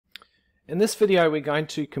In this video we're going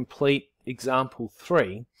to complete example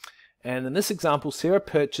 3, and in this example Sarah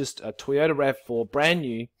purchased a Toyota RAV4 brand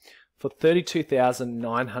new for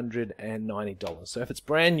 $32,990. So if it's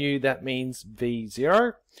brand new, that means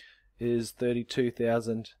V0 is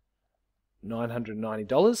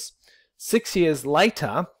 $32,990. 6 years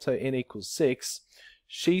later, so n equals 6,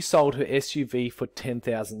 she sold her SUV for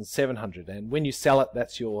 $10,700, and when you sell it,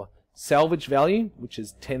 that's your salvage value, which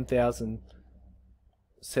is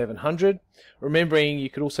 $10,700. Remembering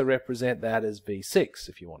you could also represent that as V6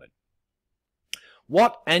 if you wanted.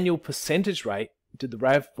 What annual percentage rate did the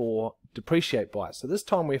RAV4 depreciate by? So this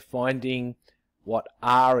time we're finding what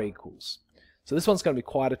R equals. So this one's going to be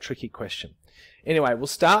quite a tricky question. Anyway, we'll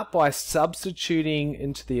start by substituting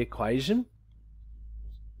into the equation.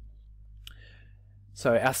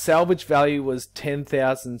 So our salvage value was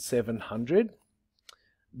 10,700.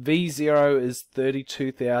 V0 is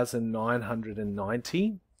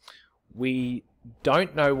 32,990. We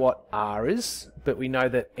don't know what R is, but we know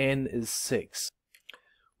that N is 6.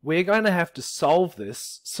 We're going to have to solve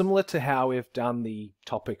this similar to how we've done the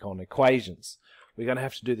topic on equations. We're going to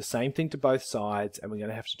have to do the same thing to both sides, and we're going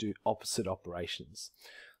to have to do opposite operations.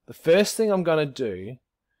 The first thing I'm going to do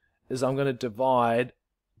is I'm going to divide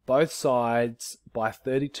both sides by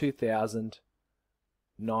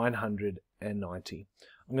 32,990.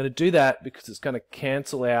 I'm going to do that because it's going to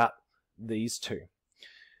cancel out these two.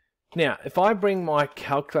 Now, if I bring my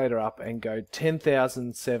calculator up and go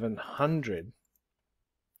 10,700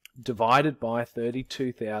 divided by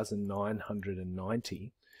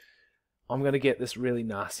 32,990, I'm going to get this really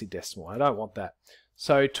nasty decimal. I don't want that.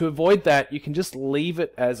 So to avoid that, you can just leave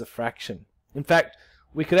it as a fraction. In fact,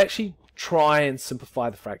 we could actually try and simplify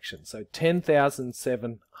the fraction. So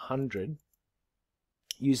 10,700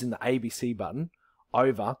 using the ABC button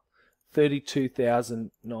over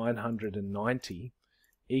 32,990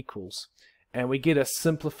 equals, and we get a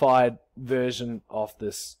simplified version of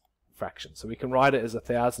this fraction. So we can write it as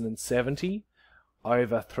 1,070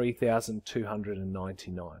 over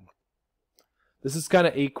 3,299. This is going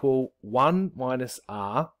to equal 1 minus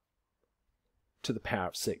R to the power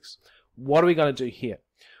of 6. What are we going to do here?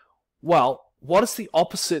 Well, what is the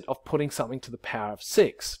opposite of putting something to the power of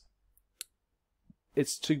 6?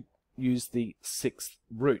 It's to use the 6th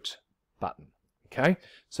root button. Okay,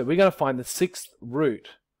 so we're going to find the 6th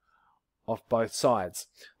root of both sides.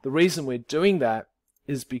 The reason we're doing that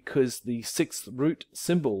is because the 6th root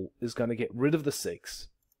symbol is going to get rid of the 6,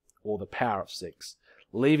 or the power of 6,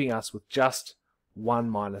 leaving us with just 1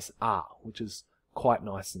 minus R, which is quite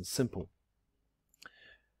nice and simple.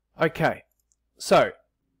 Okay, so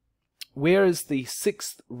where is the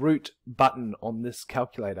 6th root button on this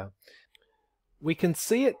calculator? We can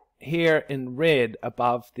see it here in red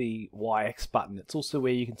above the YX button. It's also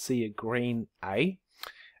where you can see a green A.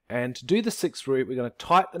 And to do the 6th root, we're going to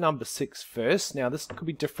type the number 6 first. Now this could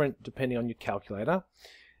be different depending on your calculator.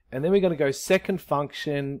 And then we're going to go second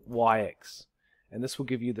function YX. And this will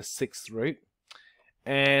give you the 6th root.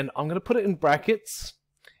 And I'm going to put it in brackets.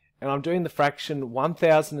 And I'm doing the fraction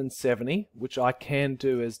 1070, which I can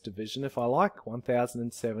do as division if I like.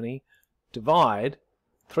 1070 divide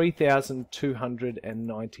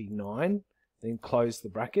 3,299, then close the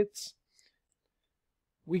brackets.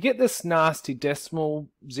 We get this nasty decimal,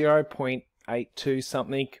 0.82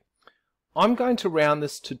 something. I'm going to round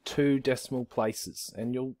this to 2 decimal places,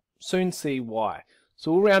 and you'll soon see why.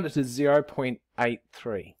 So we'll round it to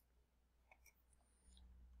 0.83.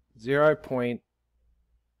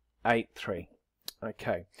 0.83.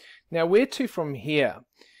 Okay, now where to from here?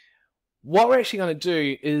 What we're actually going to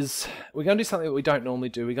do is we're going to do something that we don't normally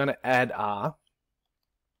do. We're going to add R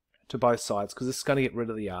to both sides because this is going to get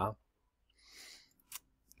rid of the R,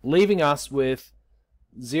 leaving us with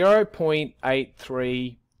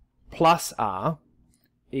 0.83 plus R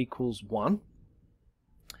equals 1.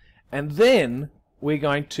 And then we're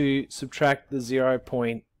going to subtract the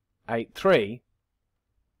 0.83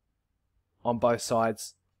 on both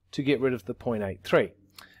sides to get rid of the 0.83.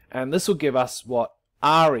 And this will give us what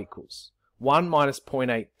R equals. 1 minus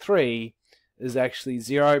 0.83 is actually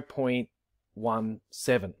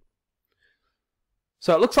 0.17.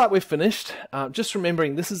 So it looks like we're finished. Just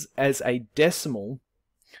remembering this is as a decimal,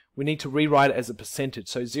 we need to rewrite it as a percentage.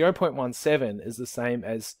 So 0.17 is the same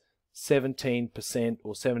as 17%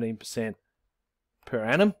 or 17% per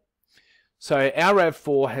annum. So our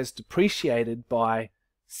RAV4 has depreciated by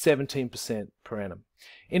 17% per annum.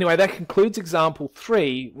 Anyway, that concludes example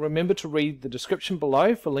 3. Remember to read the description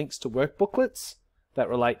below for links to work booklets that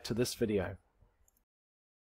relate to this video.